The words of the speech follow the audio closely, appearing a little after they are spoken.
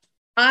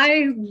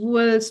I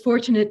was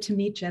fortunate to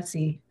meet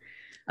Jesse.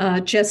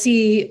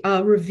 Jesse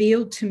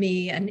revealed to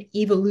me an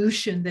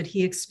evolution that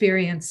he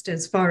experienced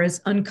as far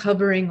as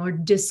uncovering or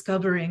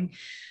discovering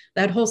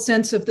that whole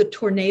sense of the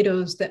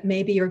tornadoes that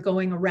maybe are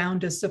going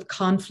around us of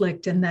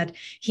conflict, and that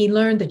he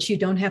learned that you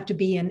don't have to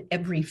be in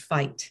every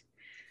fight.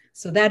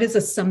 So that is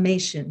a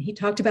summation. He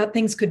talked about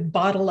things could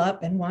bottle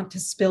up and want to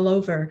spill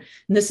over.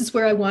 And this is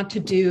where I want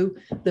to do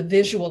the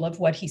visual of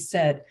what he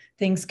said.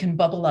 Things can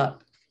bubble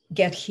up,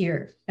 get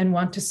here, and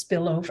want to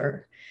spill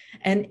over.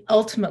 And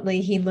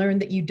ultimately, he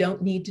learned that you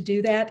don't need to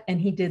do that.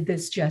 And he did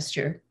this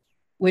gesture,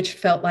 which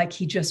felt like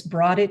he just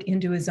brought it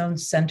into his own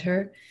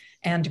center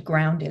and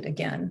grounded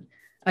again.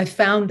 I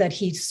found that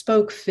he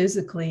spoke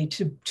physically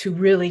to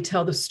really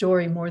tell the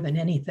story more than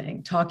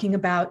anything, talking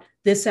about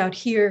this out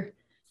here,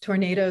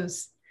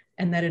 tornadoes,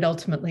 and that it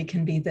ultimately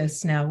can be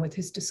this now with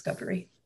his discovery.